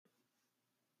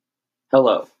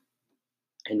Hello,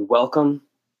 and welcome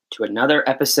to another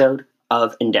episode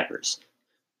of Endeavors.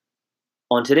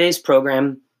 On today's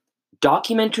program,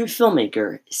 documentary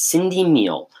filmmaker Cindy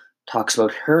Meehl talks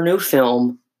about her new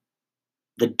film,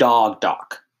 The Dog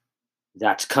Doc.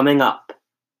 That's coming up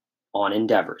on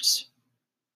Endeavors.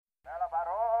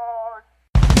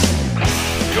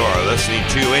 You're listening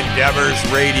to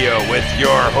Endeavors Radio with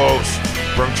your host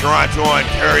from Toronto,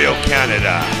 Ontario,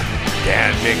 Canada,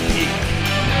 Dan McPeak.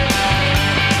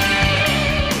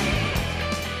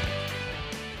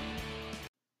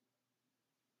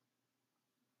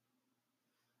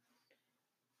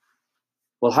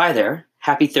 Well, hi there.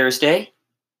 Happy Thursday.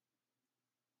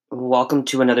 Welcome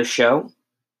to another show.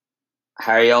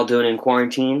 How are y'all doing in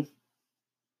quarantine?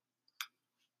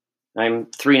 I'm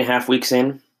 3.5 weeks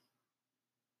in.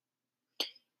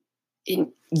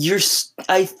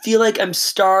 I feel like I'm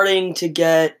starting to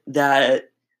get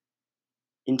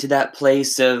into that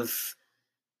place of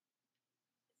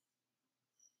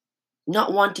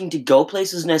not wanting to go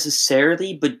places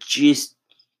necessarily, but just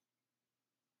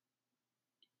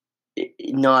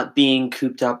not being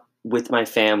cooped up with my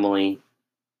family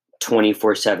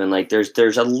 24/7. Like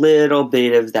there's a little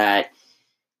bit of that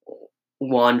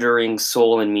wandering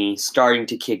soul in me starting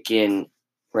to kick in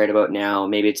right about now.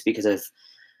 Maybe it's because of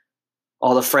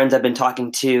all the friends I've been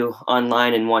talking to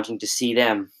online and wanting to see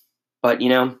them. But,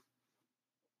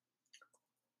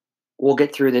 we'll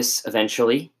get through this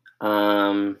eventually.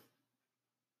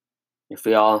 If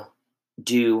we all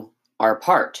do our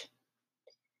part.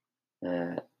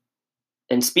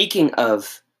 And speaking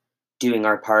of doing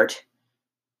our part,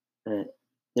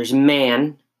 there's a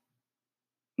man,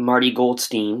 Marty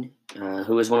Goldstein,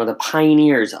 who is one of the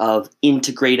pioneers of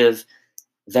integrative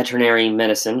veterinary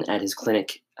medicine at his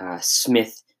clinic,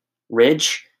 Smith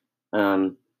Ridge.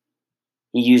 He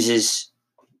uses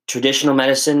traditional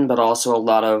medicine, but also a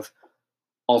lot of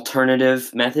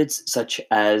alternative methods, such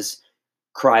as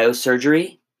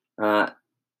cryosurgery. And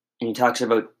he talks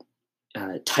about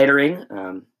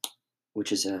titering,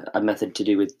 which is a method to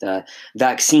do with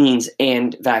vaccines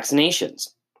and vaccinations.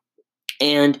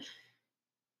 And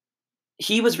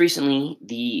he was recently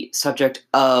the subject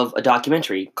of a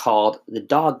documentary called The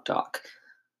Dog Doc,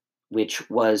 which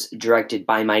was directed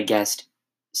by my guest,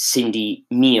 Cindy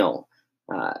Meehl.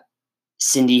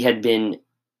 Cindy had been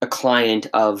a client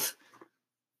of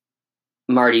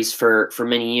Marty's for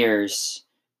many years,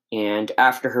 and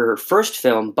after her first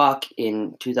film, Buck,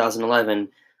 in 2011,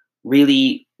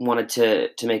 really wanted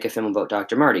to make a film about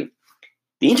Dr. Marty.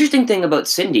 The interesting thing about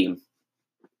Cindy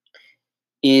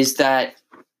is that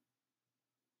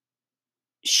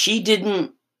she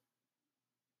didn't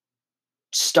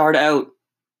start out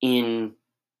in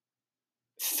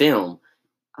film.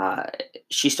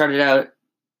 She started out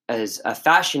as a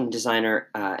fashion designer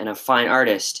and a fine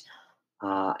artist,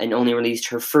 and only released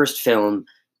her first film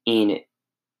in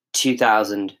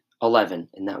 2011,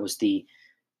 and that was the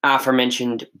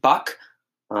aforementioned Buck,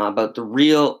 about the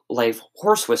real-life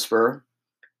horse whisperer,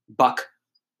 Buck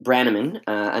Brannaman.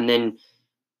 And then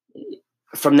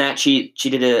from that, she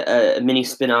did a mini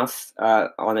spin-off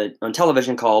on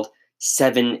television called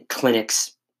 7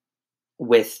 Clinics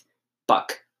with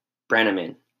Buck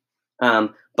Brannaman.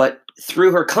 But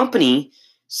through her company,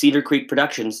 Cedar Creek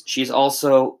Productions, she's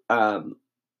also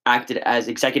acted as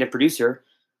executive producer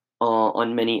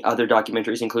on many other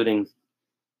documentaries, including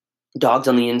Dogs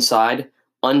on the Inside,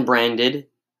 Unbranded,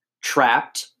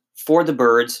 Trapped, For the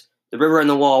Birds, The River and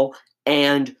the Wall,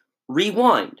 and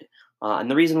Rewind.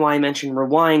 And the reason why I mentioned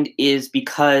Rewind is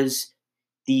because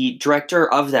the director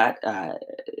of that,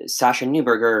 Sasha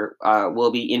Neuberger, will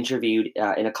be interviewed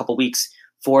in a couple weeks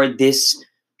for this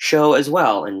show as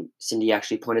well. And Cindy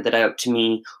actually pointed that out to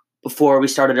me before we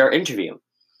started our interview.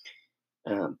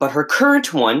 But her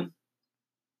current one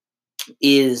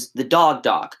is The Dog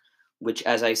Doc, which,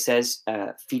 as I says,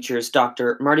 features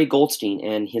Dr. Marty Goldstein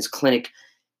and his clinic,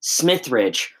 Smith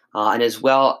Ridge, and as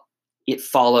well, it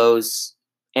follows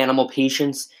animal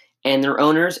patients and their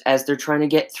owners as they're trying to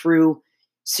get through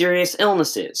serious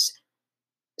illnesses.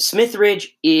 Smith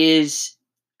Ridge is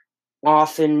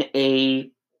often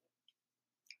a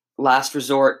last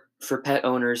resort for pet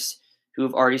owners who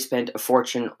have already spent a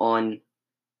fortune on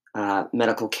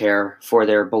medical care for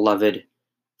their beloved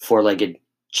four-legged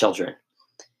children.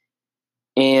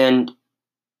 And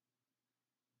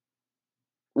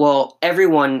while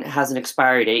everyone has an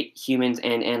expiry date, humans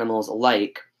and animals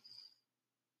alike,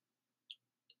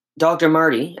 Dr.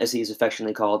 Marty, as he is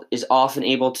affectionately called, is often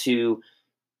able to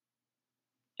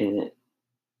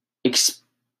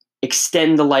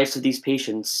extend the lives of these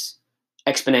patients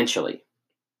exponentially.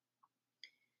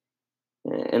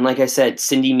 And like I said,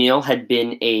 Cindy Meehl had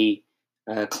been a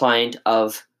a client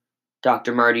of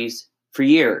Dr. Marty's for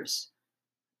years.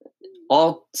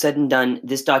 All said and done,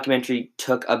 this documentary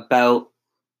took about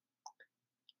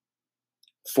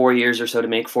 4 years or so to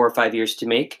make, 4 or 5 years to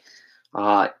make.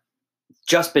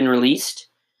 Just been released,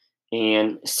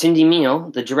 and Cindy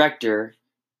Meehl, the director,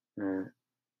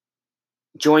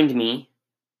 joined me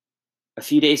a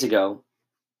few days ago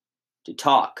to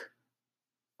talk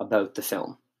about the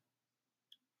film.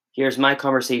 Here's my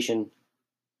conversation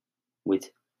with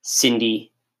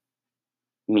Cindy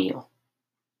Meehl.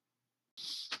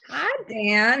 Hi,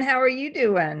 Dan. How are you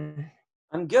doing?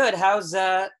 I'm good. How's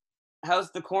the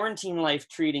quarantine life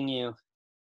treating you?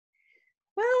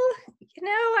 Well,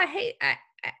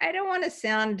 I don't want to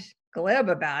sound glib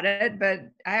about it, but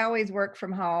I always work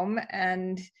from home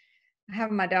and I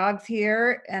have my dogs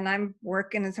here and I'm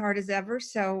working as hard as ever.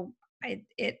 So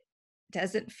it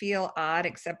doesn't feel odd,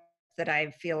 except that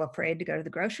I feel afraid to go to the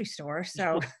grocery store.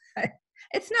 So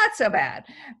it's not so bad,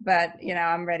 but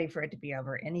I'm ready for it to be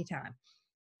over anytime.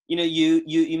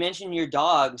 You mentioned your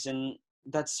dogs, and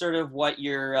that's sort of what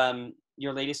your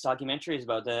latest documentary is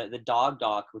about, the dog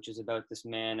doc, which is about this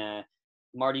man,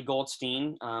 Marty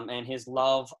Goldstein, and his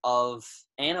love of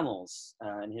animals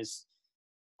and his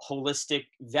holistic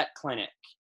vet clinic.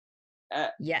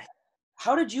 Yes.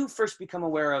 How did you first become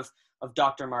aware of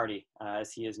Dr. Marty,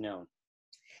 as he is known?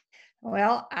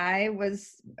 Well, I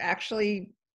was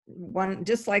actually one,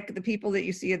 just like the people that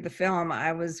you see in the film,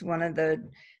 I was one of the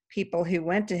people who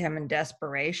went to him in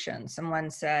desperation. Someone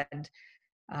said,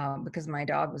 because my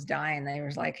dog was dying, they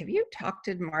was like, have you talked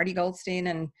to Marty Goldstein?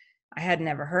 And I had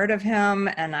never heard of him.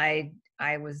 And I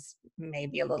was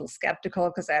maybe a little skeptical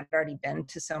because I'd already been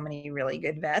to so many really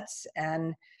good vets.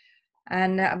 But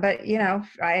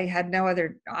I had no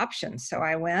other options. So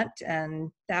I went,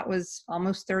 and that was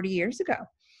almost 30 years ago.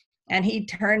 And he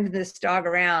turned this dog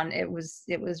around. It was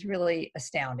really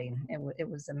astounding. It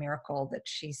was a miracle that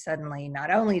she suddenly,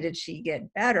 not only did she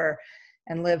get better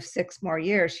and live 6 more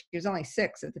years, she was only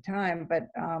 6 at the time, but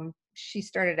she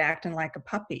started acting like a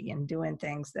puppy and doing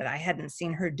things that I hadn't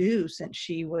seen her do since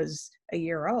she was a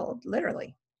year old,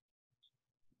 literally.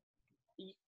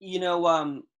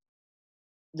 The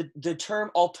term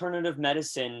alternative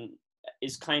medicine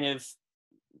is kind of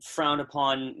frowned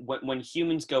upon when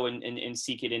humans go and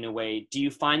seek it in a way. Do you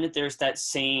find that there's that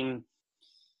same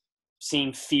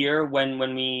fear when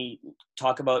we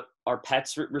talk about our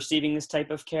pets receiving this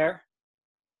type of care?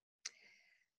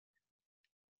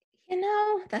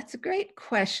 That's a great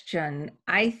question.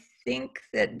 I think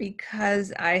that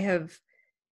because I have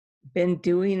been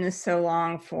doing this so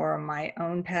long for my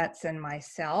own pets and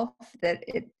myself, that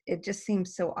it just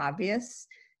seems so obvious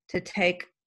to take,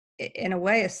 in a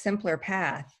way, a simpler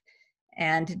path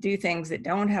and to do things that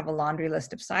don't have a laundry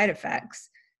list of side effects.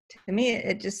 To me,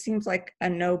 it just seems like a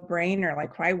no-brainer.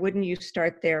 Like, why wouldn't you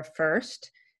start there first?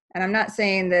 And I'm not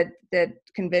saying that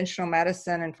conventional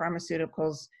medicine and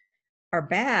pharmaceuticals are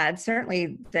bad.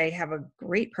 Certainly they have a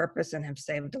great purpose and have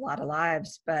saved a lot of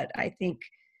lives. But I think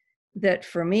that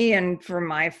for me and for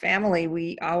my family,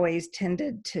 we always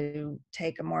tended to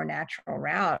take a more natural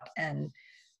route and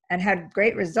had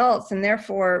great results, and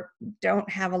therefore don't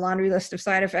have a laundry list of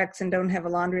side effects and don't have a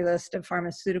laundry list of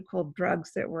pharmaceutical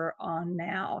drugs that we're on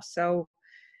now. So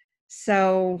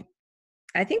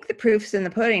I think the proof's in the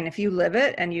pudding. If you live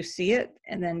it and you see it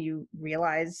and then you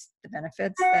realize the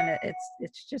benefits, then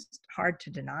it's just hard to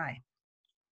deny.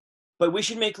 But we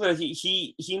should make clear,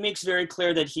 he makes very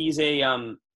clear that he's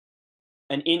an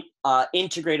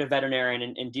integrative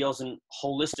veterinarian and deals in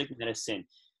holistic medicine.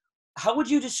 How would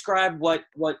you describe what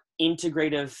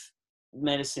integrative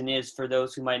medicine is for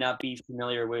those who might not be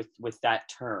familiar with that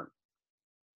term?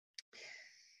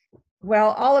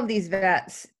 Well, all of these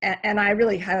vets, and I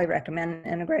really highly recommend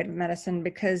integrative medicine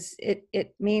because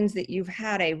it means that you've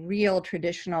had a real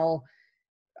traditional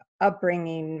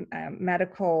upbringing,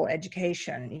 medical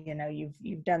education.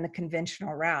 You've done the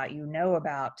conventional route. You know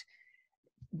about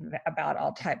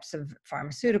all types of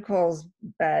pharmaceuticals,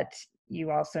 but you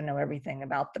also know everything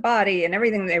about the body and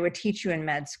everything they would teach you in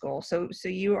med school. So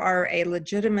you are a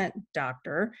legitimate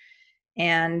doctor,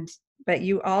 but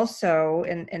you also,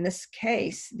 in this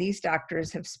case, these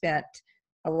doctors have spent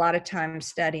a lot of time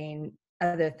studying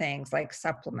other things like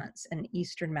supplements and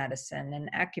Eastern medicine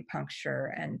and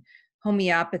acupuncture and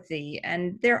homeopathy.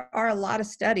 And there are a lot of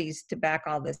studies to back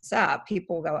all this up.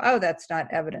 People go, oh, that's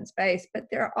not evidence-based, but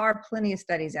there are plenty of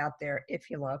studies out there if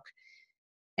you look.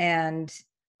 And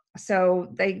so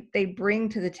they bring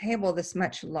to the table this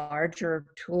much larger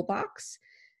toolbox,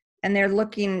 and they're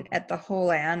looking at the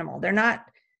whole animal. They're not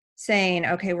saying,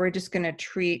 okay, we're just going to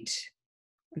treat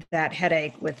that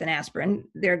headache with an aspirin,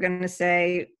 they're going to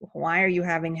say, why are you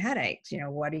having headaches?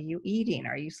 What are you eating?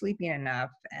 Are you sleeping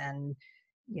enough? And,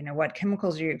 what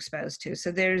chemicals are you exposed to?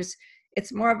 So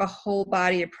it's more of a whole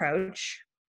body approach,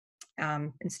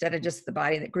 instead of just the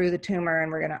body that grew the tumor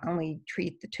and we're going to only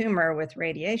treat the tumor with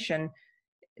radiation.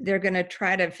 They're going to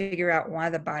try to figure out why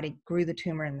the body grew the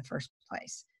tumor in the first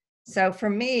place. So for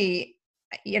me,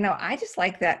 I just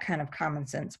like that kind of common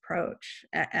sense approach.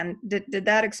 And did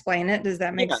that explain it? Does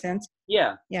that make Yeah, sense?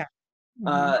 yeah. Yeah. Mm-hmm.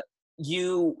 Uh,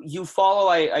 you follow,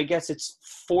 I guess it's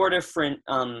 4 different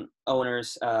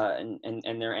owners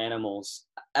and their animals.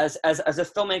 As a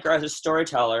filmmaker, as a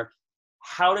storyteller,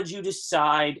 how did you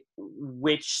decide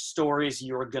which stories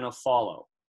you were gonna follow?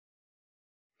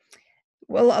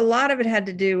 Well, a lot of it had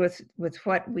to do with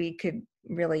what we could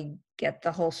really get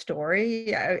the whole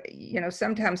story.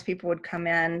 Sometimes people would come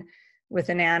in with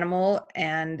an animal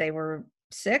and they were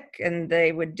sick, and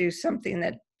they would do something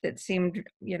that seemed,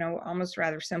 almost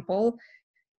rather simple,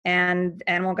 and the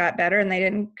animal got better and they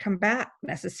didn't come back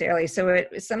necessarily. So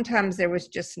sometimes there was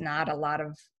just not a lot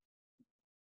of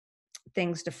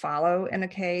things to follow in a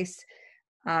case.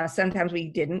 Sometimes we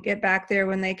didn't get back there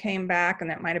when they came back, and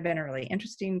that might have been a really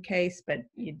interesting case, but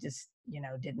you just,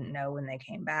 didn't know when they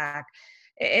came back.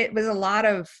 It was a lot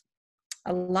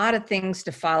of things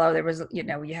to follow. There was,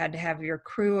 you had to have your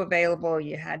crew available.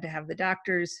 You had to have the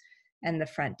doctors and the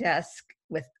front desk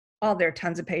with all their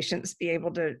tons of patients be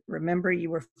able to remember you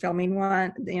were filming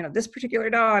one, this particular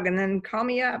dog, and then call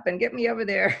me up and get me over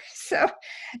there. So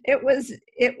it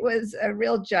was a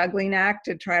real juggling act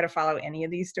to try to follow any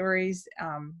of these stories.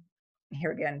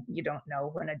 Here again, you don't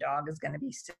know when a dog is going to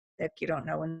be sick. You don't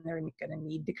know when they're going to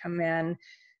need to come in.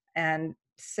 And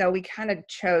so we kind of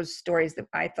chose stories that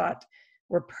I thought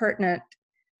were pertinent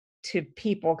to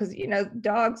people, because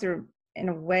dogs are in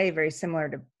a way very similar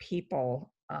to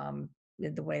people,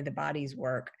 the way the bodies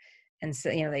work, and so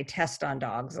they test on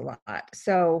dogs a lot.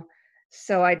 So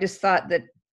I just thought that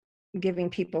giving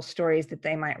people stories that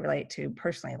they might relate to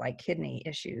personally, like kidney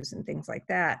issues and things like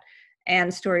that,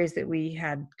 and stories that we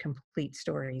had complete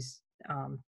stories,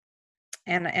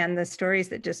 and the stories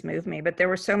that just moved me. But there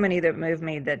were so many that moved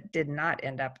me that did not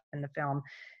end up in the film,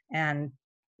 and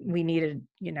we needed,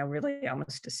 really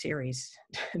almost a series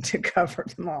to cover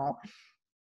them all.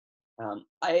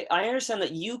 I understand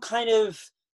that you kind of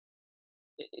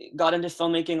got into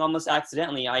filmmaking almost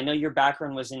accidentally. I know your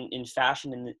background was in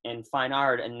fashion and fine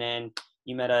art, and then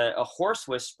you met a horse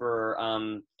whisperer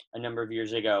a number of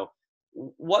years ago.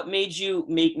 What made you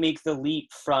make the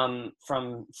leap from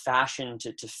fashion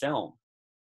to film?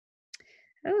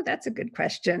 Oh, that's a good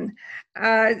question.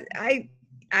 I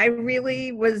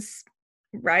really was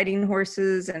riding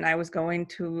horses, and I was going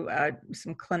to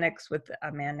some clinics with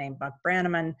a man named Buck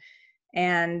Brannaman,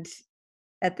 and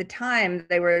at the time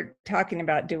they were talking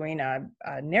about doing a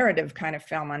narrative kind of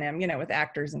film on him, with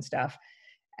actors and stuff.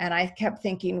 And I kept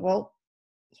thinking, well,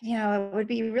 it would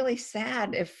be really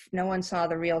sad if no one saw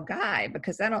the real guy,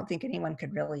 because I don't think anyone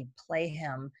could really play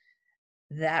him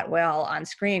that well on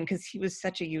screen, because he was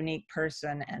such a unique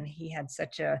person and he had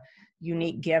such a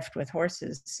unique gift with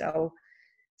horses.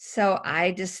 So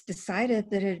I just decided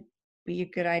that it'd be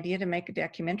a good idea to make a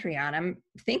documentary on him,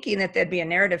 thinking that there'd be a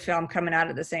narrative film coming out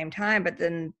at the same time. But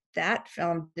then that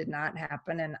film did not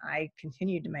happen, and I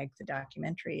continued to make the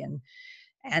documentary,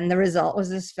 and the result was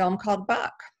this film called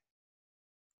Buck.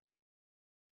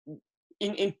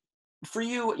 In For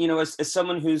you, as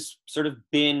someone who's sort of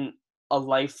been a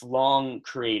lifelong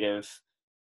creative,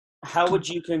 how would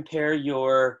you compare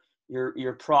your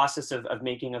process of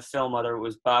making a film, whether it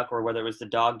was Buck or whether it was the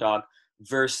Dog,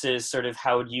 versus sort of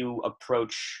how would you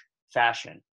approach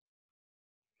fashion?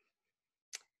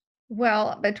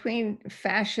 Well, between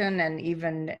fashion and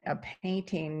even a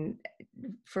painting,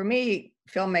 for me,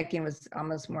 filmmaking was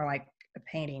almost more like a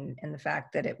painting, in the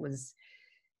fact that it was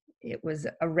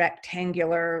a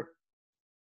rectangular,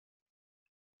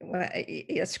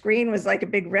 a screen was like a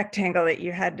big rectangle that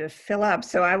you had to fill up.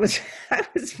 So I was I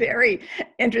was very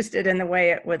interested in the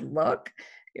way it would look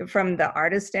from the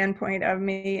artist standpoint of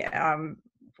me.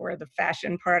 Where the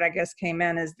fashion part, I guess, came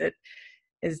in,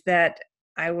 is that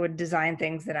I would design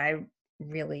things that I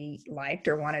really liked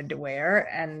or wanted to wear,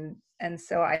 and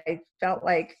so I felt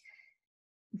like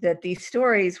that these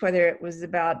stories, whether it was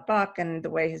about Buck and the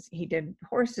way he did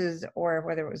horses, or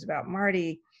whether it was about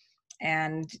Marty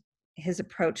and his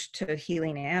approach to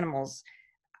healing animals,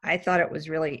 I thought it was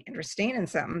really interesting and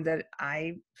something that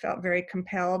I felt very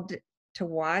compelled to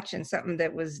watch, and something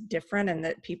that was different and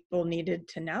that people needed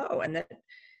to know, and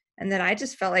that I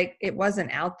just felt like it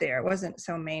wasn't out there. It wasn't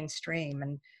so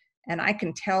mainstream. And I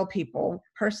can tell people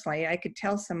personally, I could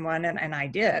tell someone, and I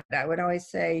did. I would always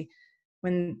say,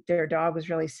 when their dog was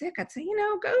really sick, I'd say,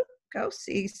 go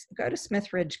to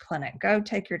Smith Ridge Clinic. Go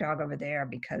take your dog over there,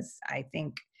 because I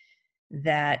think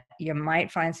that you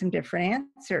might find some different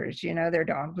answers. Their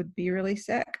dog would be really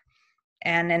sick.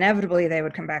 And inevitably they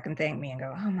would come back and thank me and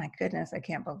go, oh my goodness, I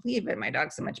can't believe it. My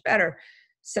dog's so much better.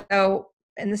 So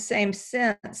in the same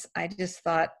sense, I just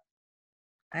thought,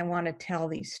 I want to tell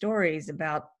these stories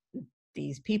about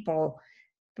these people,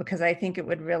 because I think it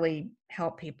would really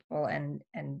help people. And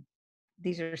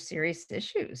these are serious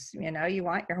issues. You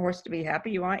want your horse to be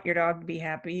happy, you want your dog to be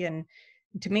happy. And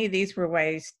to me, these were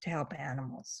ways to help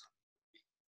animals.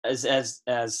 As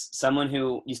someone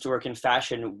who used to work in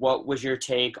fashion, what was your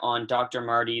take on Dr.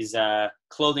 Marty's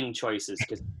clothing choices?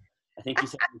 Because I think you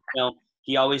said in the film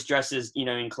he always dresses,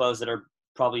 in clothes that are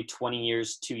probably 20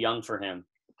 years too young for him.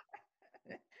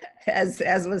 As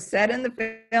was said in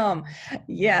the film,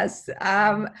 yes.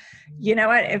 You know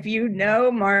what? If you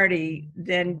know Marty,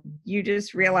 then you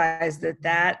just realize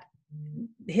that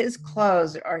his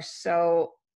clothes are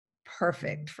so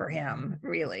perfect for him,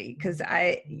 really. Because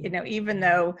even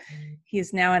though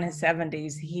he's now in his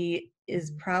 70s, he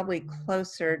is probably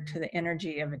closer to the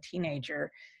energy of a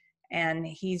teenager. And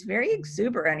he's very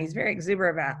exuberant. He's very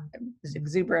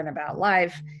exuberant about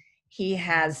life. He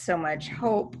has so much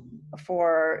hope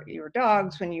for your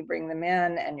dogs when you bring them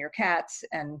in, and your cats,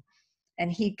 and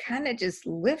he kind of just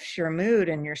lifts your mood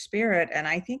and your spirit. And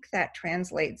I think that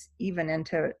translates even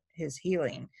into his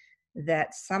healing,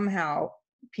 that somehow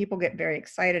people get very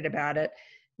excited about it.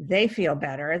 They feel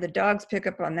better. The dogs pick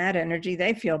up on that energy.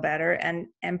 They feel better. And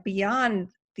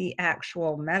beyond the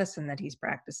actual medicine that he's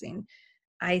practicing,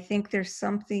 I think there's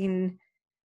something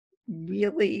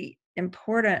really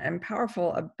important and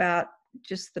powerful about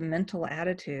just the mental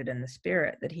attitude and the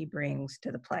spirit that he brings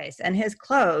to the place. And his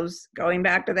clothes, going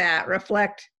back to that,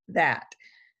 reflect that.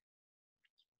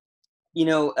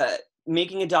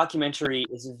 Making a documentary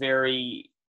is a very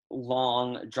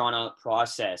long, drawn-out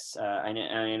process. I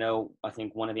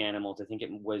think one of the animals, I think it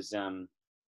was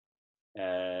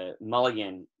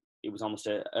Mulligan, it was almost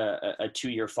a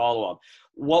 2-year follow-up.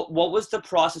 What was the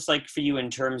process like for you in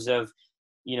terms of,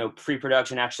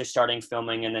 pre-production, actually starting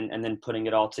filming, and then putting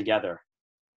it all together?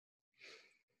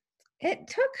 It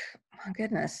took, oh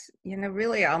goodness,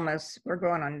 really almost, we're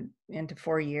going on into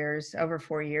 4 years, over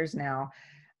 4 years now,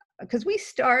 because we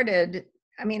started,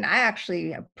 I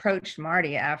actually approached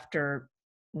Marty after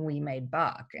we made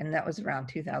Buck, and that was around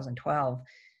 2012.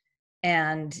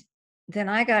 And then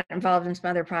I got involved in some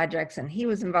other projects, and he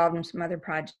was involved in some other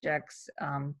projects,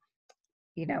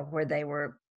 where they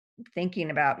were thinking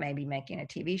about maybe making a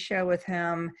TV show with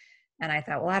him. And I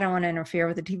thought, well, I don't want to interfere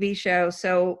with the TV show.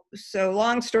 So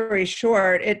long story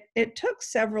short, it took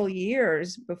several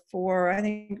years before, I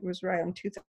think it was right in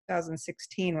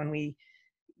 2016, when we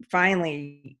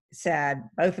finally said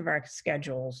both of our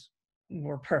schedules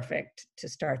were perfect to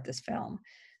start this film.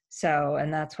 So,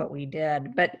 and that's what we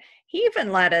did. But he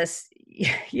even let us,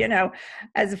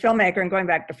 as a filmmaker, and going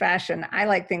back to fashion, I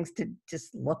like things to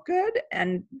just look good.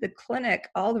 And the clinic,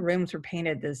 all the rooms were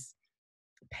painted this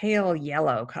pale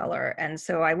yellow color. And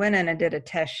so I went in and did a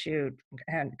test shoot,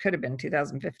 and it could have been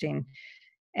 2015.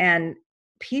 And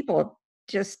people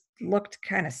just looked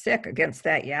kind of sick against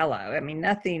that yellow.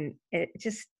 It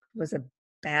just was a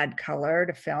bad color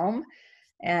to film.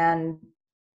 And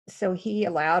so he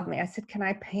allowed me, I said, can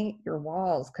I paint your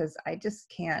walls? Because I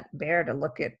just can't bear to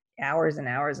look at hours and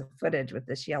hours of footage with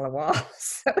this yellow wall.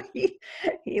 So he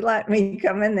let me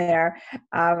come in there.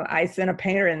 I sent a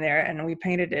painter in there, and we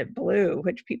painted it blue,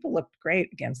 which people looked great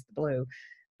against the blue.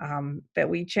 But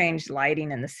we changed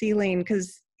lighting in the ceiling,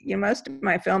 because most of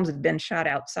my films have been shot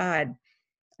outside,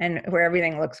 and where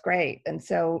everything looks great. And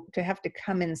so to have to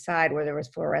come inside where there was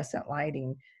fluorescent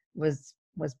lighting was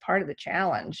part of the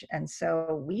challenge. And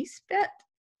so we spent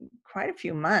quite a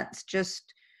few months just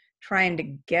trying to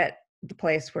get the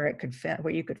place where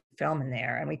where you could film in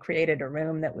there. And we created a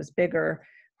room that was bigger,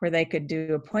 where they could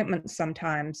do appointments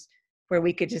sometimes, where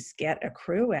we could just get a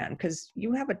crew in, because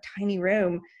you have a tiny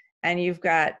room and you've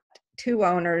got 2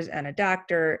 owners and a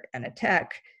doctor and a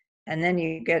tech, and then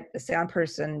you get the sound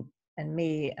person and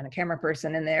me and a camera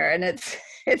person in there, and it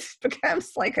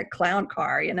becomes like a clown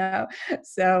car,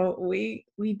 So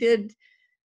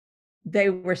they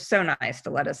were so nice to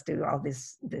let us do all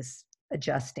this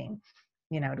adjusting,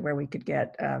 to where we could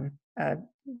get a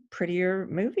prettier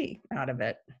movie out of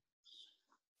it.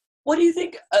 What do you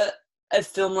think a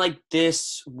film like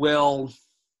this will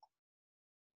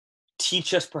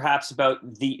teach us, perhaps,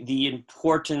 about the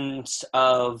importance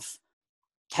of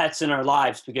pets in our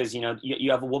lives, because, you know, you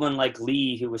have a woman like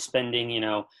Lee who was spending, you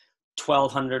know,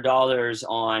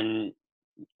 $1,200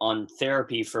 on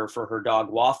therapy for her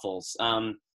dog Waffles.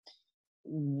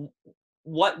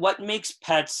 What makes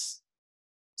pets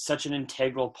such an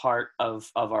integral part of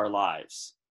our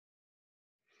lives?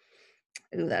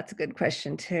 Ooh, that's a good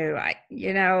question too. I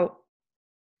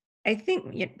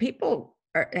think people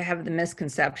have the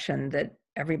misconception that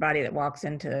everybody that walks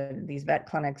into these vet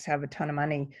clinics have a ton of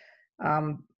money.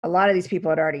 A lot of these people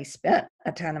had already spent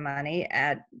a ton of money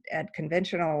at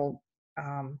conventional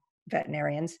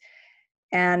veterinarians,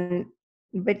 and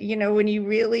but when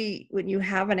you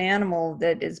have an animal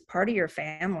that is part of your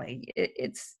family,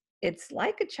 it's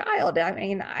like a child. I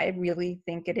mean, I really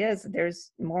think it is.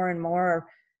 There's more and more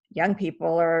young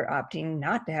people are opting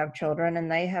not to have children, and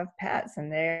they have pets,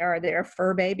 and they're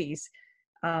fur babies.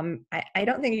 I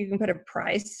don't think you can put a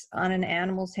price on an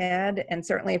animal's head, and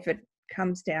certainly if it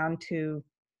comes down to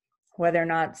whether or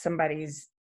not somebody's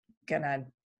gonna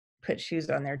put shoes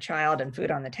on their child and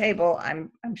food on the table,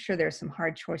 I'm sure there's some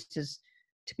hard choices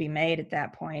to be made at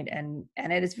that point, and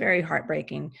it is very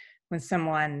heartbreaking when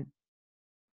someone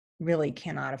really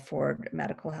cannot afford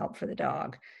medical help for the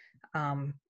dog.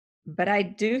 But I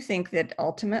do think that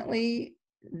ultimately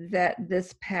that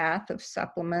this path of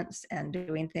supplements and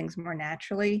doing things more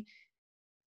naturally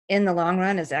in the long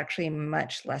run is actually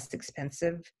much less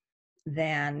expensive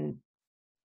than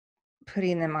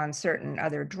putting them on certain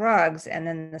other drugs, and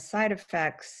then the side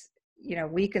effects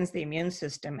weakens the immune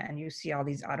system, and you see all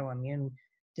these autoimmune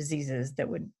diseases that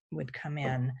would come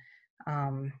in.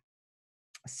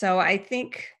 So I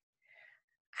think,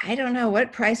 I don't know,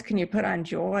 what price can you put on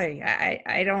joy?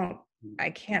 I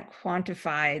can't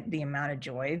quantify the amount of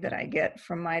joy that I get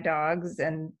from my dogs,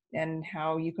 and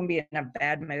how you can be in a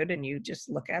bad mood and you just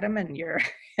look at them and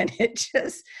and it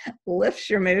just lifts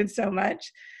your mood so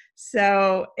much.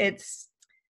 So I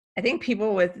think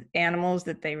people with animals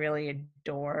that they really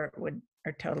adore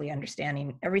are totally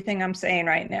understanding everything I'm saying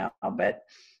right now. But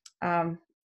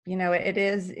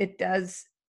it does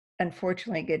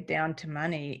unfortunately get down to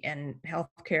money and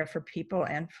healthcare for people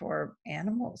and for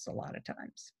animals a lot of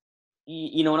times.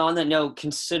 And on that note,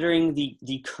 considering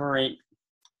the current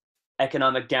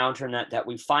economic downturn that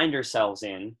we find ourselves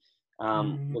in,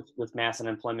 with mass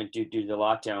unemployment due to the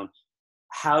lockdown,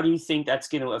 how do you think that's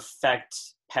going to affect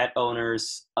pet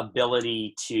owners'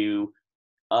 ability to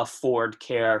afford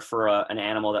care for an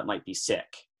animal that might be sick?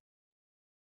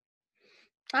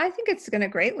 I think it's going to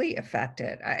greatly affect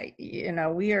it.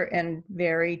 We are in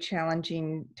very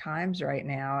challenging times right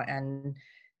now, and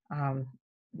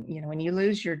when you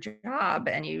lose your job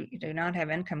and you do not have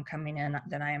income coming in,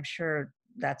 then I am sure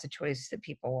that's a choice that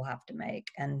people will have to make,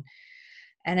 and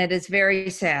it is very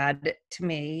sad to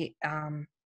me.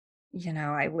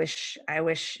 I wish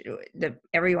that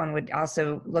everyone would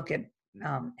also look at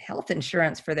health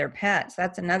insurance for their pets.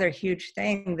 That's another huge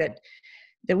thing that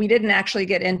we didn't actually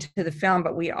get into the film,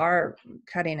 but we are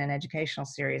cutting an educational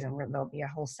series, and there'll be a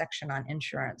whole section on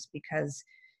insurance, because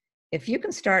if you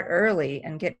can start early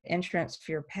and get insurance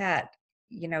for your pet,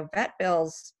 vet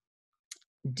bills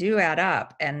do add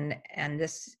up, and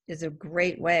this is a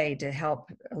great way to help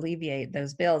alleviate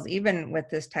those bills, even with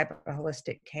this type of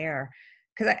holistic care.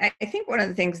 Because I think one of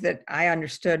the things that I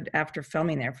understood after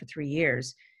filming there for 3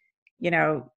 years,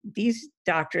 these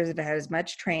doctors have had as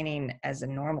much training as a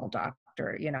normal doctor,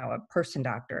 a person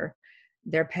doctor.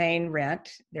 They're paying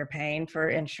rent, they're paying for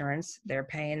insurance, they're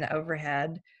paying the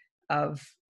overhead of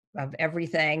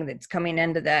everything that's coming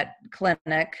into that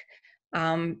clinic.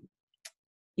 An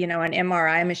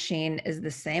MRI machine is the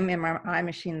same MRI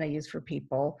machine they use for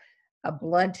people. A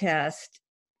blood test,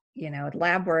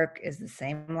 lab work is the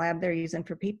same lab they're using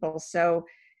for people. So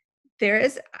there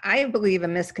is, I believe, a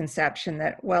misconception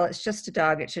that, well, it's just a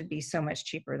dog, it should be so much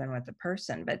cheaper than with a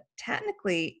person. But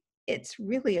technically, it's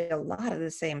really a lot of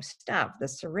the same stuff. The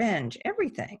syringe,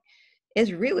 everything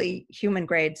is really human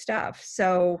grade stuff.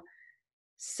 So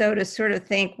to sort of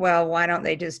think, well, why don't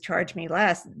they just charge me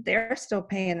less? They're still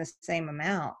paying the same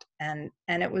amount. And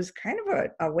it was kind of an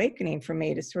awakening for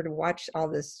me to sort of watch all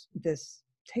this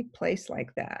take place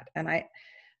like that. And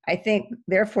I think,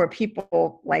 therefore,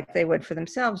 people, like they would for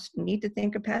themselves, need to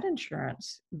think of pet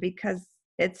insurance, because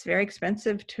it's very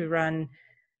expensive to run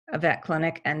a vet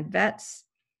clinic, and vets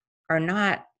are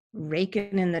not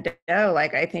raking in the dough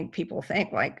like I think people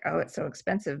think, like, oh, it's so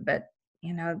expensive. But,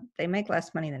 they make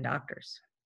less money than doctors.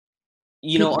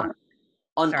 On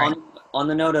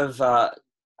the note of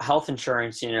health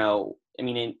insurance, I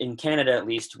mean, in Canada, at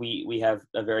least, we have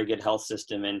a very good health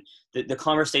system, and the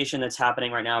conversation that's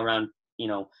happening right now around,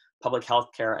 public health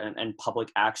care and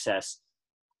public access,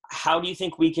 how do you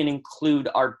think we can include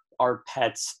our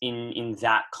pets in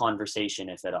that conversation,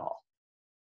 if at all?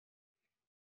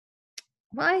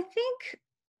 Well, I think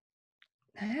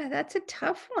that's a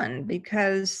tough one,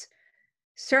 because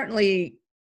certainly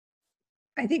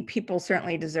I think people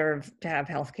certainly deserve to have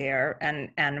health care.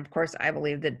 And of course, I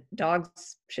believe that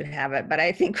dogs should have it. But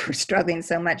I think we're struggling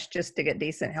so much just to get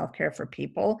decent health care for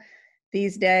people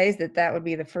these days that would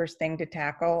be the first thing to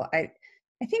tackle. I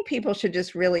think people should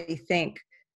just really think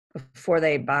before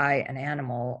they buy an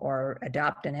animal or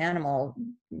adopt an animal,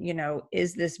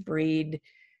 is this breed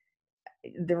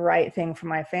the right thing for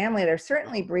my family? There's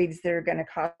certainly breeds that are going to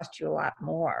cost you a lot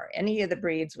more. Any of the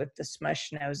breeds with the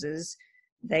smush noses,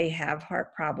 they have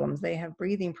heart problems, they have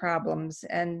breathing problems,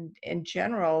 and in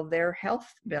general, their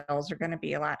health bills are going to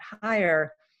be a lot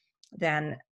higher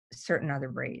than certain other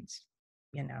breeds,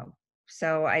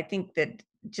 So I think that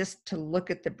just to look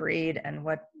at the breed and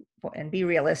be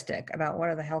realistic about what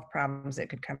are the health problems that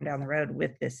could come down the road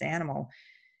with this animal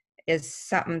is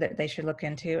something that they should look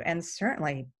into, and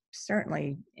certainly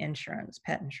insurance,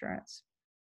 pet insurance.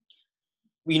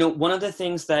 One of the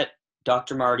things that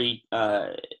Dr. Marty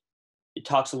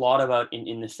talks a lot about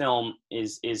in the film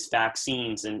is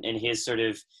vaccines and his sort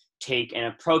of take and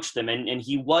approach them. And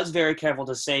he was very careful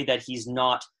to say that he's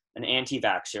not an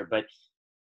anti-vaxxer, but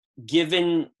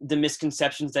given the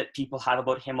misconceptions that people have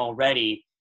about him already,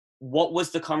 what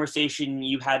was the conversation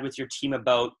you had with your team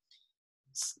about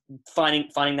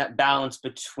finding that balance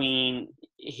between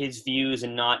his views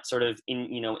and not sort of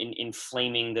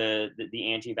inflaming the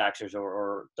anti-vaxxers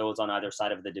or those on either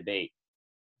side of the debate?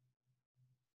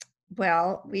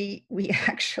 Well, we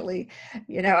actually,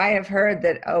 I have heard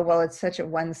that, oh, well, it's such a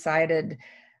one-sided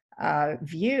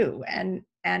view. And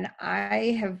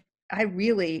I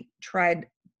really tried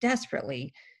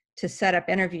desperately to set up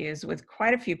interviews with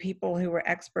quite a few people who were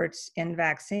experts in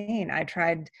vaccine. I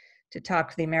tried to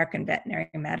talk to the American Veterinary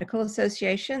Medical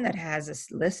Association that has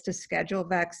a list of scheduled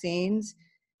vaccines.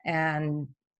 And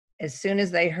as soon as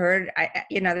they heard,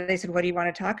 they said, what do you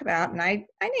want to talk about? And I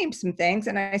named some things,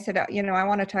 and I said, I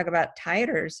want to talk about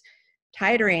titering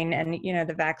and,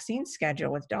 the vaccine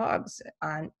schedule with dogs.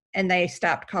 And they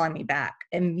stopped calling me back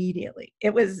immediately.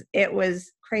 It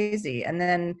was crazy. And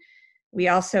then we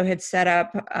also had set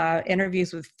up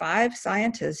interviews with 5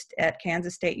 scientists at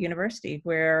Kansas State University,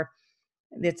 where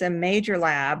it's a major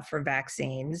lab for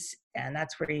vaccines. And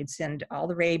that's where you'd send all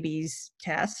the rabies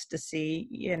tests to see,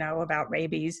 about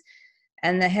rabies.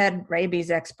 And the head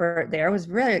rabies expert there was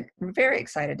really very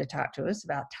excited to talk to us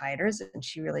about titers, and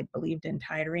she really believed in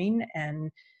titering.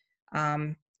 And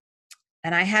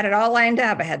I had it all lined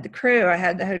up. I had the crew, I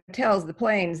had the hotels, the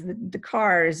planes, the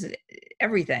cars,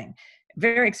 everything.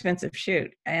 Very expensive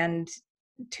shoot. And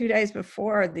 2 days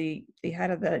before, the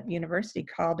head of the university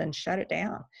called and shut it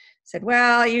down. Said,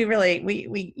 well,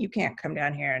 you can't come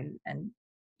down here and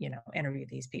interview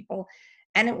these people.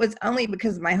 And it was only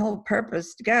because my whole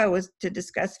purpose to go was to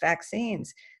discuss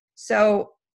vaccines.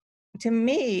 So to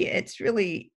me, it's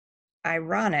really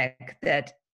ironic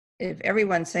that if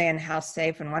everyone's saying how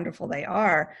safe and wonderful they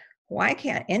are, why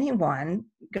can't anyone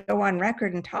go on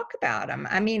record and talk about them?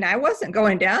 I mean, I wasn't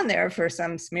going down there for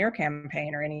some smear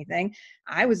campaign or anything.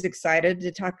 I was excited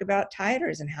to talk about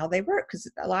titers and how they work,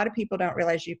 because a lot of people don't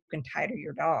realize you can titer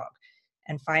your dog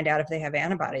and find out if they have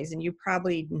antibodies, and you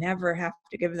probably never have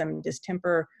to give them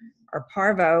distemper or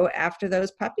parvo after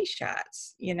those puppy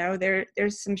shots.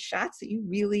 There's some shots that you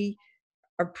really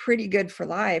are pretty good for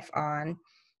life on.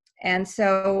 And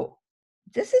so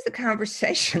this is a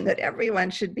conversation that everyone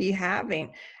should be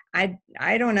having. I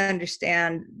don't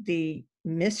understand the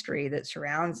mystery that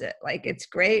surrounds it. Like, it's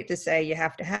great to say you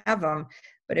have to have them,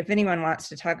 but if anyone wants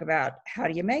to talk about how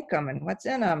do you make them and what's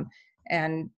in them,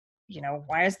 and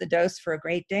why is the dose for a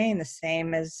Great Dane the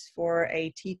same as for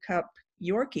a teacup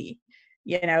Yorkie?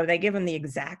 They give them the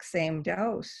exact same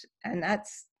dose, and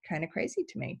that's kind of crazy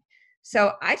to me.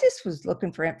 So I just was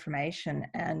looking for information,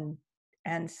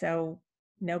 and so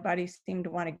nobody seemed to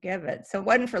want to give it. So it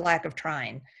wasn't for lack of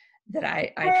trying that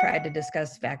I tried to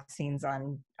discuss vaccines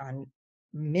on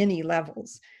many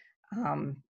levels.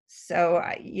 So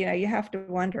you have to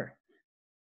wonder.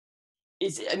 Do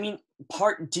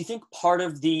you think part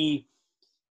of the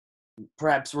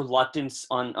perhaps reluctance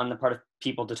on the part of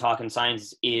people to talk in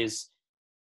science is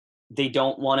they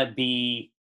don't want to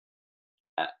be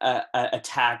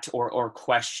attacked or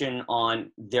question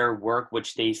on their work,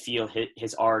 which they feel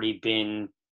has already been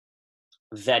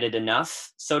vetted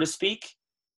enough, so to speak?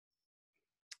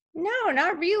 No,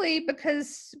 not really,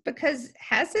 because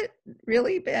has it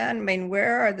really been? I mean,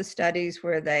 where are the studies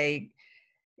where they,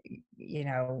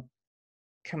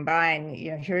 combine,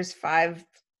 here's 5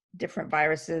 different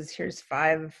viruses. Here's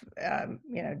 5,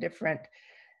 different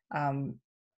um,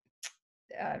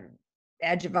 uh,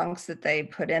 adjuvants that they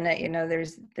put in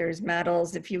it. There's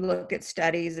metals. If you look at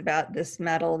studies about this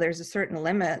metal, there's a certain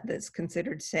limit that's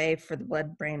considered safe for the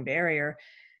blood-brain barrier.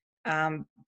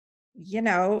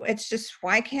 It's just,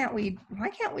 why can't we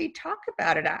talk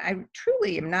about it? I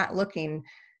truly am not looking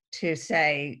to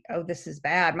say, oh, this is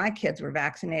bad. My kids were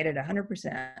vaccinated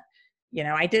 100%.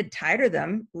 I did titer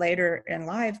them later in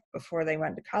life before they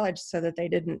went to college so that they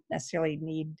didn't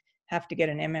necessarily have to get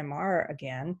an MMR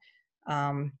again.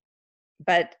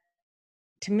 But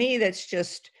to me, that's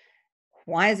just,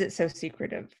 why is it so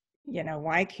secretive?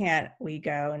 Why can't we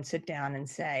go and sit down and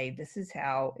say, this is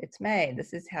how it's made.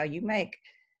 This is how you make,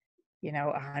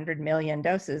 100 million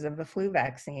doses of the flu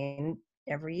vaccine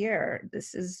every year.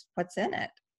 This is what's in it.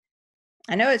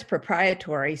 I know it's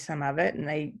proprietary, some of it, and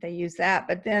they use that,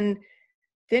 but then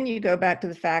you go back to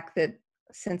the fact that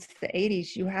since the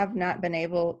 80s, you have not been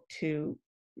able to,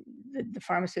 the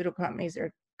pharmaceutical companies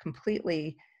are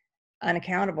completely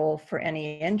unaccountable for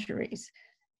any injuries.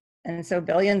 And so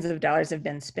billions of dollars have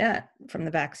been spent from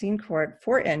the vaccine court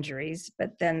for injuries,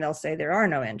 but then they'll say there are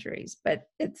no injuries. But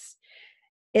it's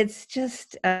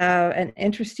just an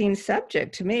interesting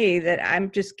subject to me that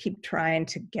I'm just keep trying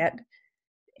to get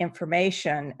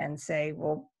information and say,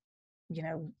 well,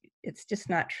 it's just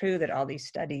not true that all these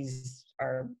studies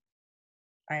are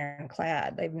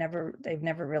ironclad. They've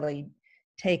never really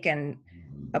taken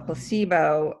a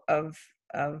placebo of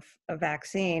a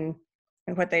vaccine,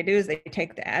 and what they do is they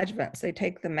take the adjuvants, they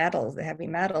take the metals, the heavy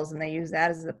metals, and they use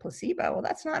that as a placebo. Well,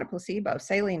 that's not a placebo.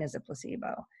 Saline is a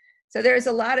placebo. So there's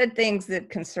a lot of things that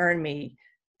concern me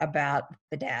about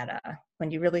the data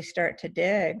when you really start to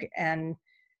dig. And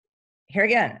here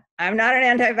again, I'm not an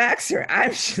anti-vaxxer.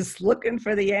 I'm just looking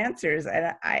for the answers.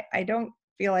 And I don't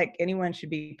feel like anyone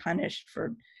should be punished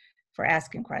for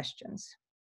asking questions.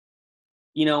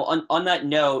 On that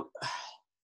note,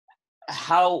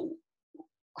 how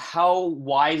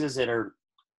wise is it, or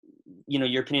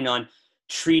your opinion on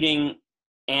treating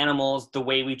animals the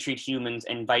way we treat humans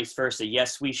and vice versa?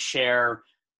 Yes, we share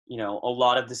a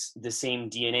lot of the same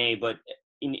DNA, but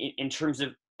in terms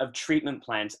of treatment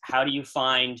plans, how do you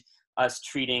find us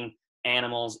treating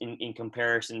animals in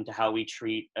comparison to how we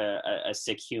treat a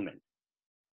sick human?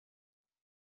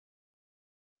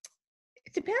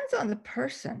 It depends on the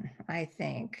person, I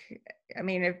think. I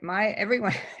mean, if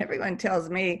everyone tells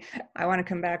me I want to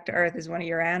come back to Earth as one of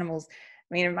your animals,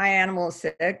 I mean, if my animal is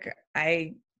sick,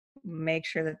 I make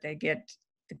sure that they get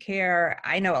the care.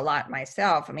 I know a lot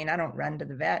myself. I mean, I don't run to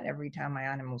the vet every time my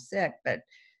animal's sick, but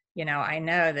I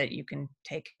know that you can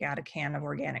take out a can of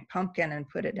organic pumpkin and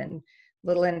put it in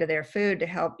little into their food to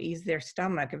help ease their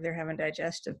stomach if they're having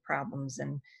digestive problems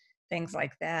and things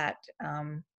like that.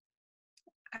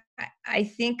 I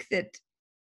think that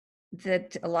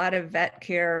a lot of vet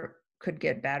care could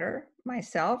get better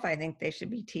myself. I think they should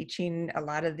be teaching a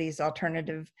lot of these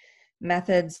alternative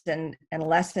methods and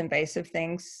less invasive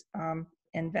things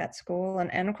in vet school.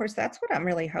 And of course, that's what I'm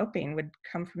really hoping would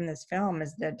come from this film,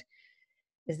 is that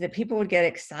people would get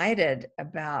excited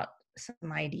about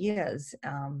some ideas.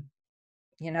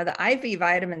 The IV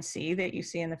vitamin C that you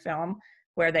see in the film,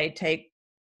 where they take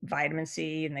vitamin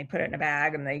C and they put it in a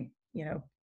bag and they,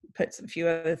 put a few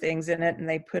other things in it and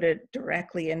they put it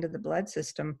directly into the blood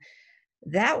system.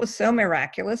 That was so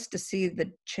miraculous to see the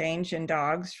change in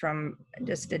dogs from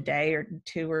just a day or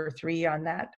 2 or 3 on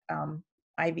that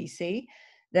IVC,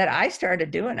 that I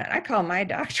started doing it. I called my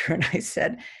doctor and I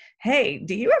said, hey,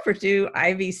 do you ever do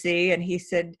IVC? And he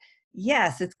said,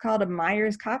 yes, it's called a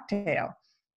Myers cocktail.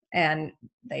 And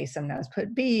they sometimes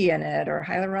put B in it, or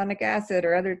hyaluronic acid,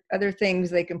 or other things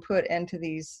they can put into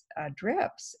these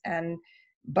drips. And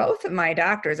both of my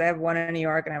doctors, I have one in New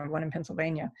York and I have one in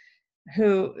Pennsylvania,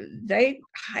 who they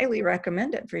highly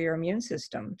recommend it for your immune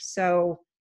system. So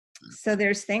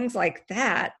there's things like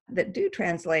that do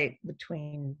translate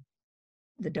between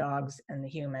the dogs and the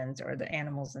humans, or the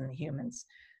animals and the humans,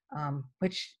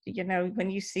 which,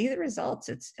 when you see the results,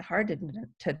 it's hard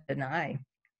to deny.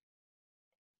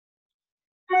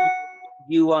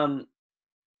 You out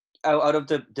of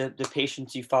the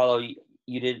patients you follow,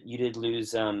 you did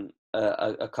lose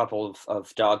a couple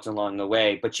of dogs along the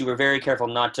way, but you were very careful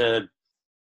not to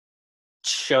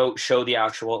show the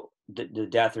actual the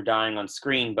death or dying on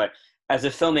screen. But as a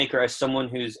filmmaker, as someone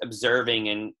who's observing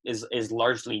and is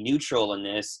largely neutral in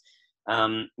this,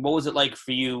 what was it like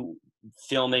for you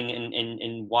filming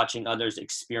and watching others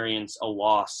experience a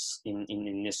loss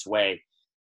in this way?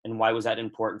 And why was that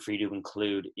important for you to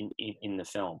include in the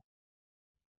film?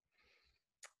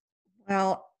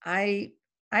 Well, I'm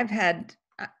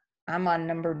I'm on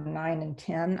number 9 and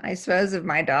 10, I suppose, of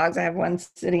my dogs. I have one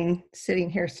sitting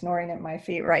here snoring at my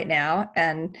feet right now.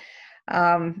 And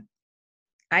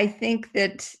I think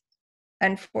that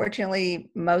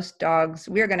unfortunately, most dogs,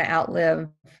 we're going to outlive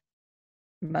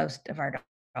most of our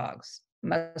dogs.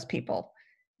 Most people,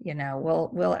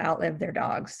 will outlive their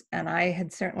dogs. And I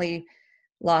had certainly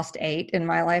lost 8 in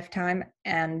my lifetime.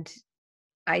 And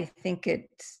I think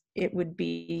it would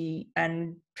be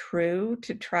untrue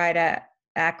to try to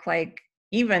act like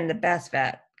even the best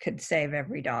vet could save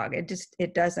every dog.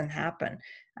 It doesn't happen.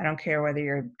 I don't care whether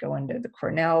you're going to the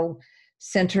Cornell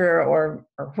Center or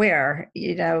where,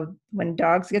 when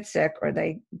dogs get sick or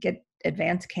they get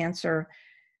advanced cancer,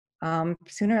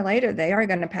 sooner or later they are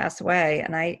going to pass away.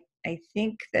 And I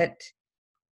think that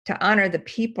to honor the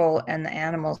people and the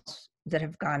animals that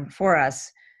have gone before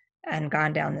us and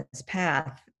gone down this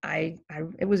path,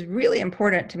 it was really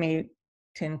important to me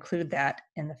to include that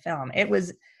in the film. It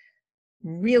was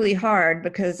really hard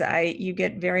because you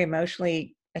get very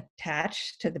emotionally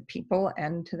attached to the people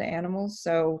and to the animals.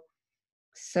 So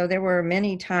there were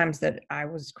many times that I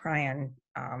was crying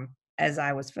as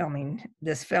I was filming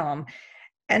this film,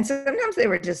 and sometimes they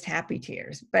were just happy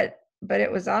tears. But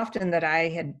it was often that I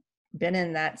had been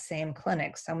in that same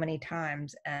clinic so many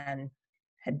times and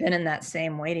had been in that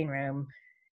same waiting room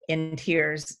in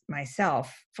tears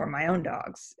myself for my own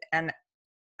dogs. And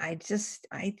I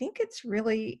think it's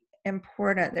really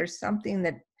important. There's something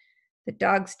that the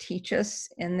dogs teach us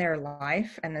in their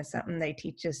life, and it's something they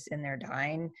teach us in their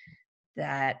dying,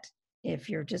 that if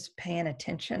you're just paying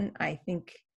attention, I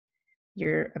think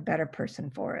you're a better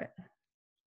person for it.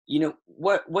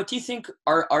 What do you think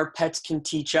our pets can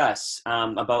teach us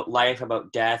about life,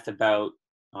 about death, about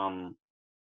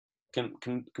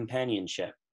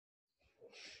companionship?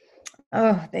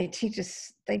 Oh, they teach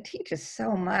us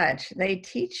so much. They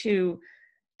teach you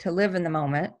to live in the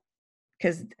moment,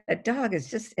 because a dog is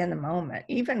just in the moment.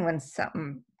 Even when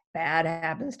something bad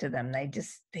happens to them, they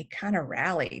kind of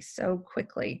rally so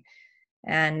quickly,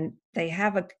 and they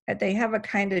have a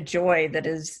kind of joy that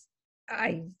is,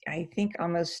 I think,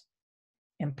 almost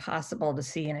impossible to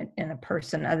see in a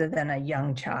person other than a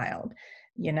young child.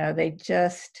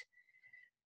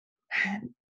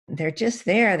 They're just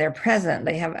there. They're present.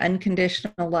 They have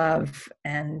unconditional love,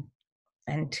 and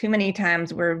too many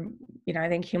times I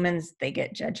think humans, they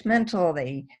get judgmental.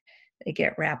 They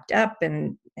get wrapped up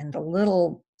in the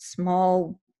little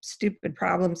small stupid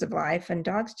problems of life, and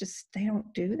dogs they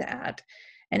don't do that.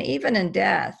 And even in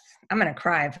death, I'm going to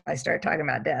cry if I start talking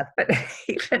about death, but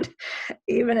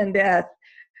even in death,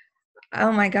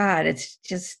 oh my God, it's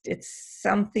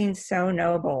something so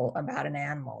noble about an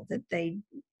animal that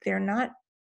they're not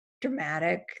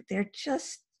dramatic. They're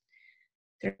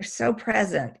so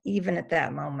present even at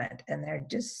that moment, and they're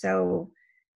just so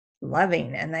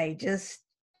loving, and they just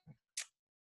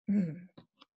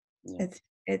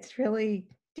it's really.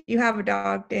 Do you have a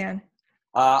dog, Dan?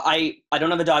 I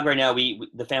don't have a dog right now.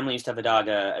 The family used to have a dog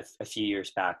a few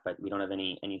years back, but we don't have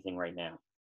anything right now.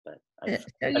 But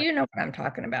you know what I'm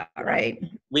talking about, right?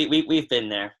 We've been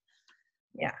there.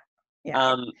 Yeah.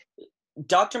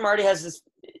 Dr. Marty has this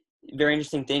very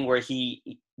interesting thing where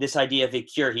this idea of a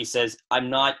cure. He says, I'm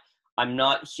not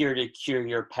here to cure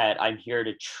your pet. I'm here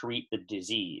to treat the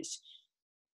disease.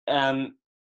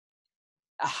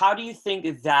 How do you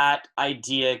think that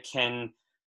idea can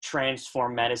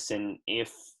transform medicine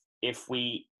if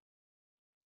we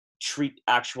treat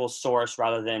actual source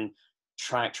rather than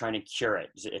trying to cure it,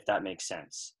 if that makes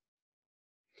sense?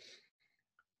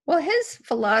 Well, his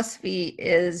philosophy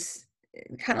is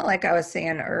kind of like I was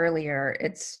saying earlier.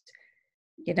 It's,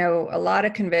 a lot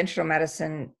of conventional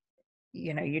medicine,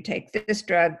 you take this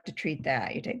drug to treat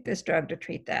that. You take this drug to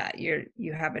treat that.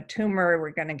 You have a tumor,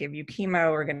 we're going to give you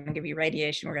chemo, we're going to give you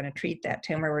radiation, we're going to treat that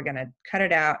tumor, we're going to cut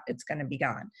it out, it's going to be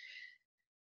gone.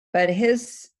 But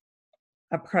his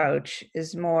approach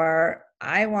is more,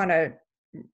 I want to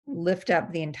lift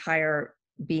up the entire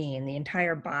being, the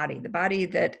entire body, the body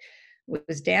that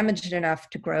was damaged enough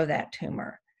to grow that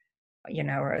tumor,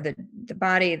 or the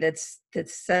body that's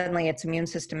suddenly its immune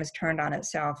system is turned on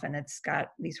itself and it's got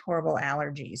these horrible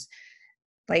allergies.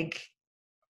 Like,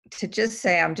 to just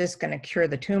say, I'm just going to cure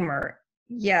the tumor.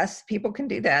 Yes, people can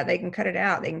do that. They can cut it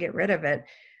out. They can get rid of it.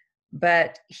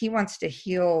 But he wants to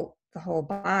heal the whole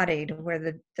body to where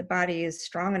the body is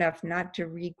strong enough not to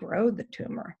regrow the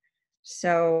tumor.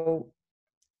 So,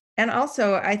 and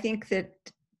also I think that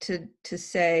to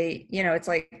say, it's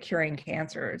like curing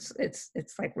cancer. It's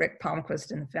like Rick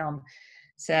Palmquist in the film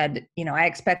said, I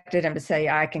expected him to say,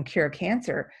 I can cure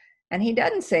cancer. And he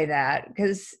doesn't say that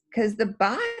because the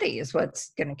body is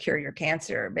what's going to cure your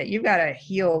cancer, but you've got to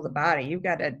heal the body. You've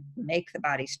got to make the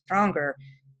body stronger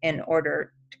in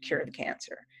order to cure the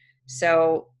cancer.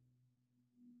 So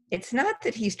it's not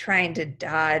that he's trying to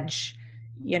dodge,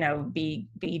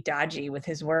 be dodgy with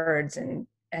his words and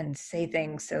say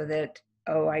things so that,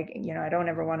 oh, I don't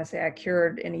ever want to say I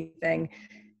cured anything.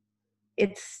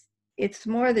 It's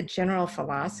more the general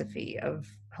philosophy of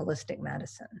holistic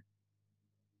medicine.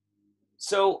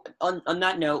 So on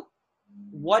that note,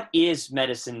 what is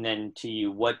medicine then to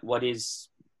you? What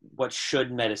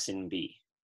should medicine be?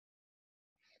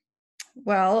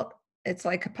 Well, it's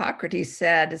like Hippocrates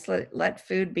said, it's let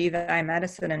food be thy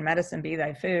medicine and medicine be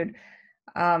thy food.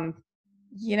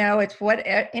 It's what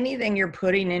anything you're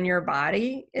putting in your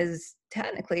body is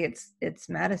technically it's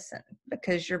medicine,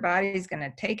 because your body's going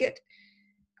to take it,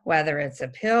 whether it's a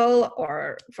pill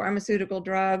or pharmaceutical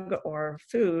drug or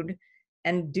food,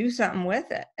 and do something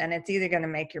with it. And it's either going to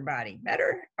make your body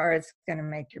better or it's going to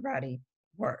make your body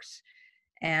worse.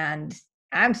 And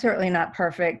I'm certainly not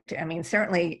perfect. I mean,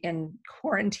 certainly in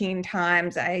quarantine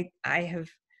times, I have,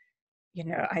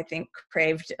 I think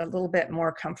craved a little bit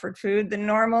more comfort food than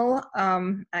normal.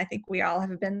 I think we all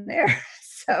have been there.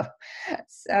 So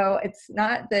it's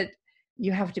not that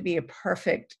you have to be a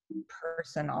perfect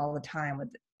person all the time with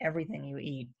everything you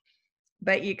eat,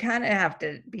 but you kind of have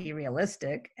to be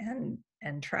realistic and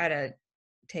try to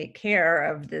take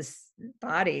care of this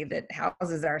body that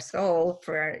houses our soul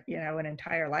for an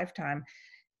entire lifetime.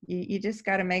 You just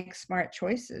got to make smart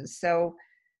choices. So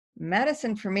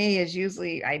medicine for me is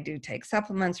usually, I do take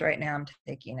supplements. Right now I'm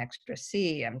taking extra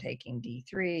C, I'm taking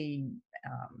D3.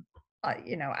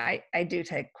 I do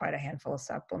take quite a handful of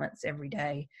supplements every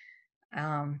day.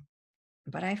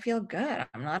 But I feel good.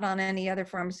 I'm not on any other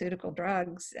pharmaceutical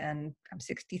drugs, and I'm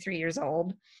 63 years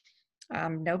old.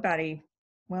 Nobody,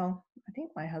 well, I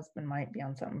think my husband might be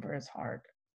on something for his heart,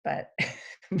 but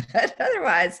but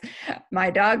otherwise, my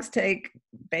dogs take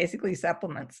basically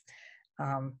supplements,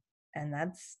 and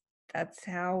that's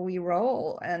how we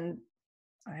roll. And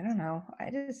I don't know, I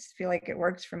just feel like it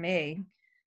works for me.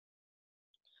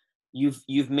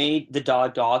 You've made the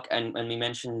dog, and we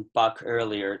mentioned Buck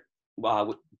earlier.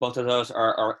 Both of those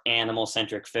are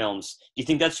animal-centric films. Do you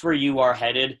think that's where you are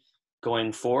headed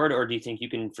going forward, or do you think you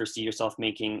can foresee yourself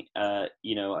making a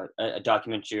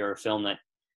documentary or a film that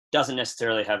doesn't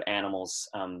necessarily have animals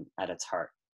at its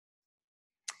heart?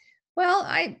 Well,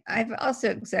 I've also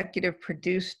executive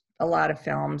produced a lot of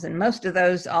films, and most of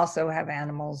those also have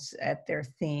animals at their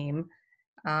theme.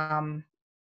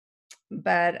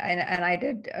 But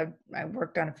I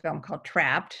worked on a film called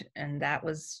Trapped, and that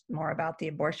was more about the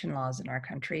abortion laws in our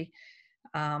country.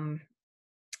 I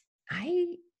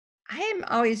am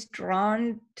always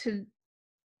drawn to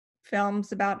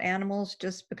films about animals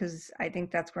just because I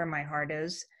think that's where my heart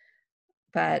is.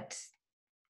 But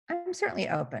I'm certainly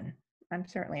open. I'm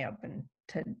certainly open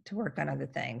to work on other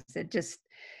things. It just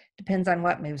depends on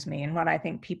what moves me and what I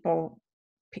think people,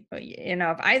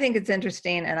 if I think it's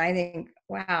interesting and I think,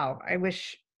 wow, I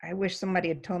wish somebody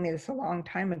had told me this a long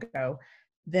time ago,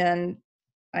 then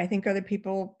I think other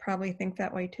people probably think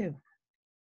that way too.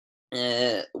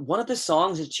 One of the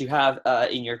songs that you have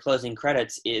in your closing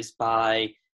credits is by,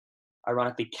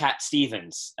 ironically, Cat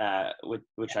Stevens,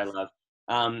 which I love.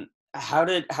 How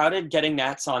did getting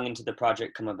that song into the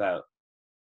project come about?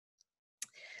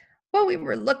 Well, we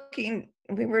were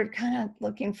kind of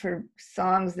looking for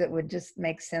songs that would just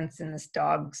make sense in this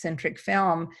dog-centric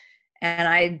film. And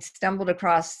I stumbled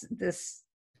across this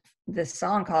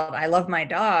song called I Love My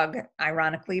Dog,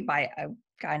 ironically by a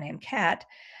guy named Cat.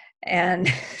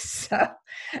 And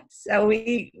so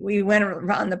we went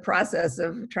around the process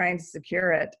of trying to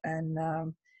secure it, and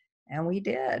we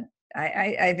did.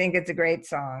 I think it's a great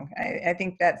song. I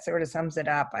think that sort of sums it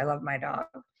up. I love my dog.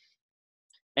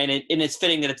 And it's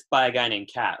fitting that it's by a guy named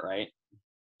Cat, right?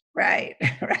 Right,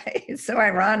 right. It's so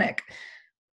ironic.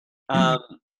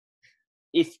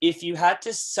 If you had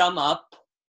to sum up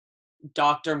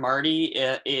Dr. Marty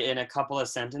in a couple of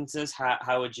sentences,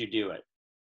 how would you do it?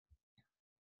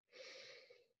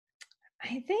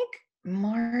 I think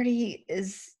Marty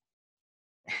is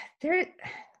there.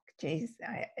 Geez,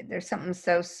 there's something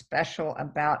so special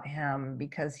about him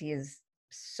because he is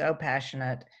so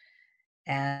passionate,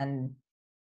 and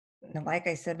like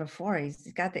I said before,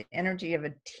 he's got the energy of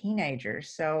a teenager.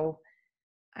 So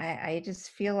I just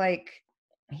feel like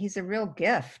he's a real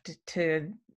gift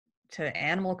to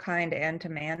animal kind and to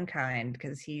mankind,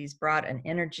 because he's brought an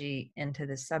energy into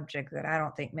the subject that I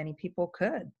don't think many people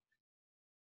could.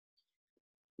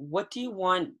 What do you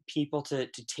want people to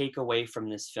take away from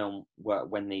this film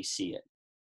when they see it?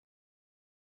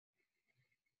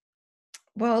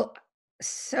 Well,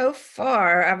 so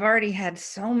far, I've already had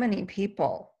so many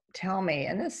people tell me,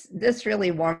 and this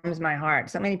really warms my heart.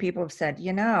 So many people have said,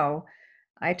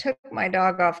 I took my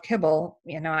dog off kibble,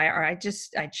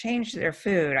 I changed their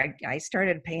food. I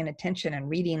started paying attention and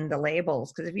reading the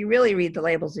labels, because if you really read the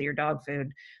labels of your dog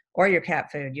food or your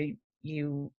cat food,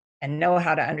 you and know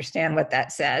how to understand what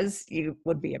that says, you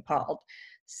would be appalled.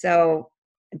 So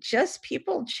just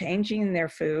people changing their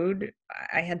food.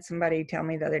 I had somebody tell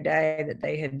me the other day that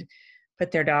they had put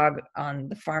their dog on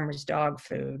the farmer's dog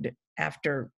food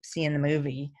after seeing the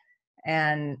movie.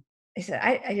 And they said,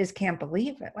 I just can't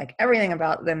believe it. Like, everything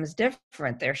about them is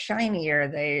different. They're shinier.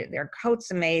 Their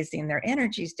coat's amazing. Their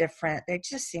energy's different. They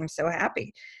just seem so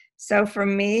happy. So for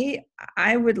me,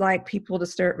 I would like people to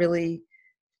start really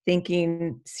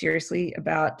thinking seriously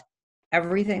about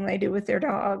everything they do with their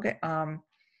dog.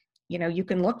 You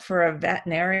can look for a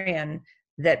veterinarian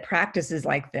that practices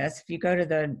like this. If you go to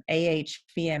the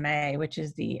AHVMA, which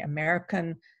is the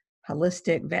American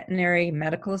Holistic Veterinary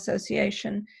Medical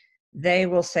Association, they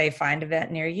will say, find a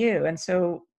vet near you. And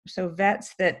so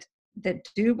vets that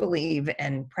do believe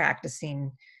in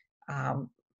practicing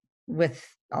with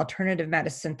alternative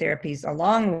medicine therapies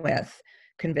along with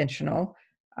conventional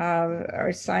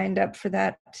are signed up for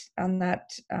that on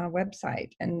that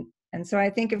website. And so I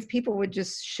think if people would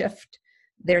just shift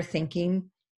their thinking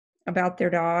about their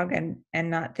dog and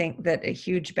not think that a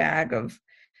huge bag of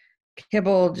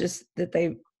kibble just that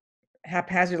they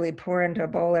haphazardly pour into a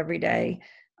bowl every day,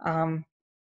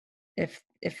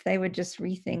 if they would just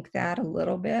rethink that a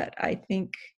little bit, I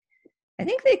think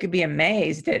they could be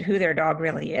amazed at who their dog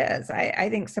really is. I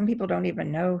think some people don't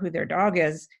even know who their dog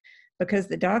is because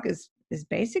the dog is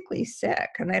basically sick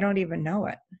and they don't even know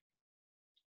it.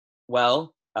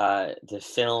 Well, the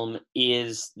film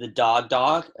is The Dog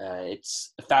Dog.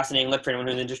 It's a fascinating look for anyone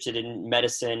who's interested in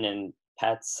medicine and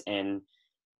pets and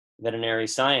veterinary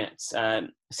science.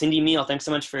 Cindy Meehl, thanks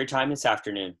so much for your time this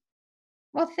afternoon.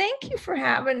 Well, thank you for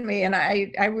having me. And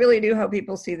I really do hope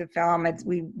people see the film.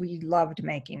 We loved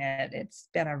making it. It's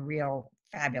been a real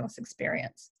fabulous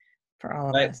experience for all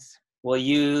of us. Well,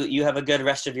 you have a good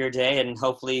rest of your day, and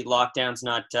hopefully lockdown's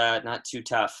not too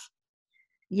tough.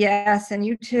 Yes, and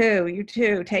you too. You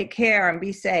too. Take care and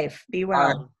be safe. Be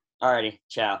well. All righty.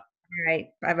 Ciao. All right.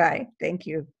 Bye-bye. Thank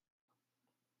you.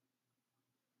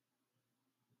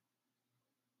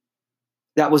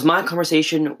 That was my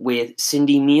conversation with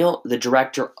Cindy Meehl, the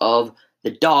director of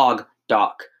The Dog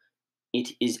Doc.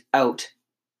 It is out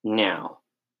now.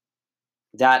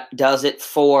 That does it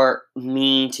for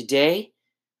me today.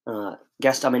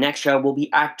 Guest on my next show will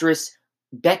be actress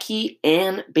Becky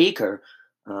Ann Baker,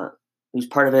 who's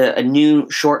part of a new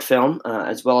short film,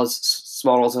 as well as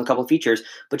small roles in a couple of features.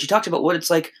 But she talked about what it's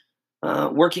like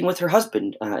working with her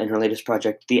husband in her latest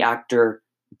project, the actor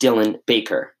Dylan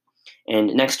Baker.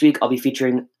 And next week, I'll be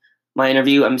featuring my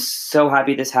interview. I'm so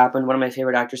happy this happened. One of my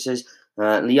favorite actresses,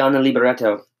 Liana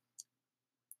Libretto,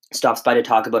 stops by to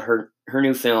talk about her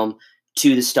new film,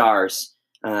 To the Stars,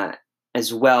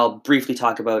 as well briefly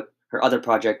talk about her other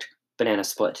project, Banana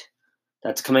Split.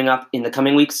 That's coming up in the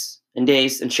coming weeks and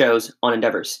days and shows on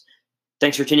Endeavors.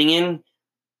 Thanks for tuning in.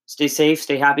 Stay safe,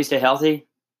 stay happy, stay healthy,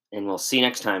 and we'll see you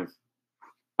next time.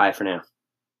 Bye for now.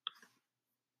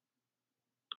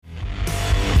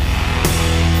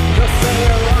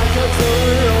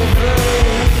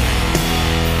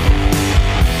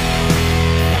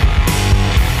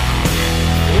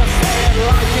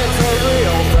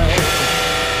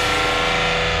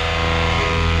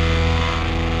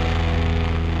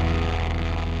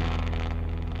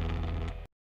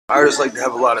 I just like to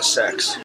have a lot of sex.